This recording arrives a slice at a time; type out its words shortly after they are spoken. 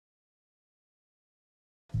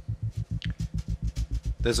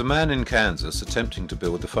There's a man in Kansas attempting to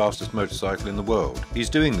build the fastest motorcycle in the world. He's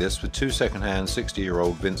doing this with two second-hand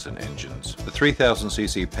 60-year-old Vincent engines. The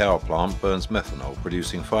 3000cc power plant burns methanol,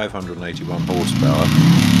 producing 581 horsepower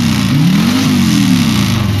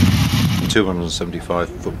and 275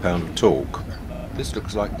 foot-pound of torque. This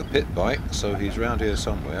looks like the pit bike, so he's round here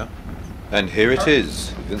somewhere. And here it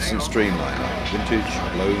is, Vincent Streamliner, vintage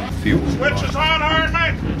blown fuel. Switch is on, Iron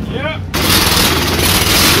Man! Yep.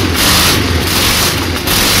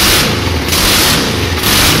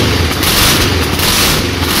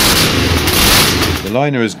 The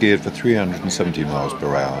liner is geared for 370 miles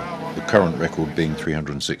per hour, the current record being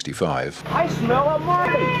 365. I smell a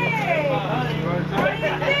money!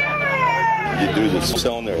 You do the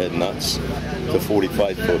cylinder head nuts to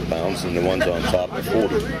 45 foot-pounds, and the ones on top are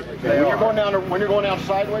 40. When you're going down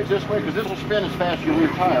sideways this way, because this will spin as fast as you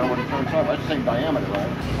leave tire when it turns up. That's the same diameter, right?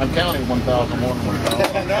 I'm counting 1,001, 1,002,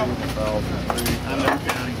 1,003. I'm not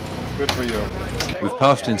counting. Good for you. We've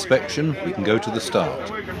passed inspection, we can go to the start.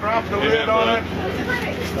 We can drop the lid on it.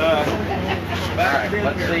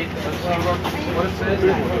 Let's see what it says.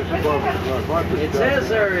 It says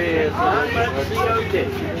there is not much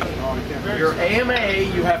CO2. Your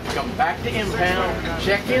AMA, you have to come back to impound,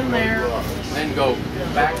 check in there, then go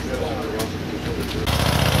back to the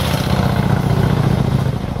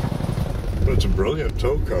But it's a brilliant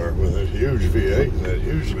tow car with a huge V8 and that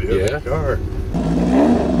hugely heavy car.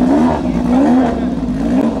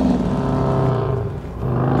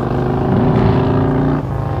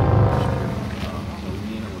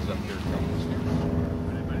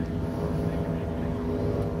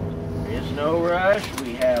 There's no rush,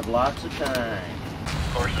 we have lots of time.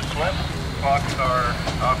 Of course, the slip clocks are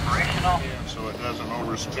operational, so it doesn't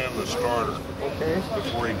overspin the starter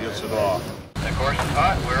before he gets it off. The course is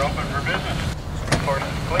hot, we're open for business. The course is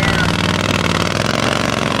clear.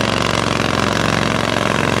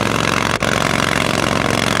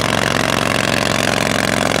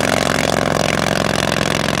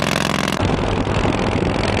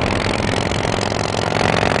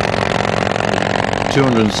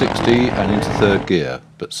 260 and into third gear,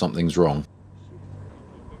 but something's wrong.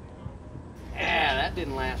 Yeah, that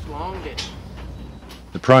didn't last long, did it?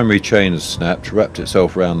 The primary chain has snapped, wrapped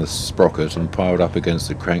itself around the sprocket and piled up against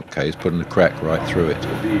the crankcase, putting a crack right through it.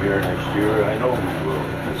 We'll be here next year, I know we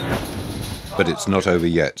will. But it's not over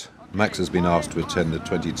yet. Max has been asked to attend the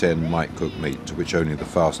 2010 Mike Cook meet, to which only the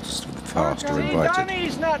fastest of the fast are invited.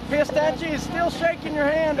 Johnny's not pissed at you, he's still shaking your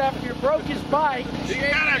hand after you broke his bike. He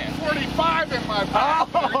got a 45 in my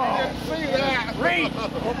pocket. Oh. You didn't see that. Reach!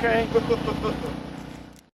 Okay.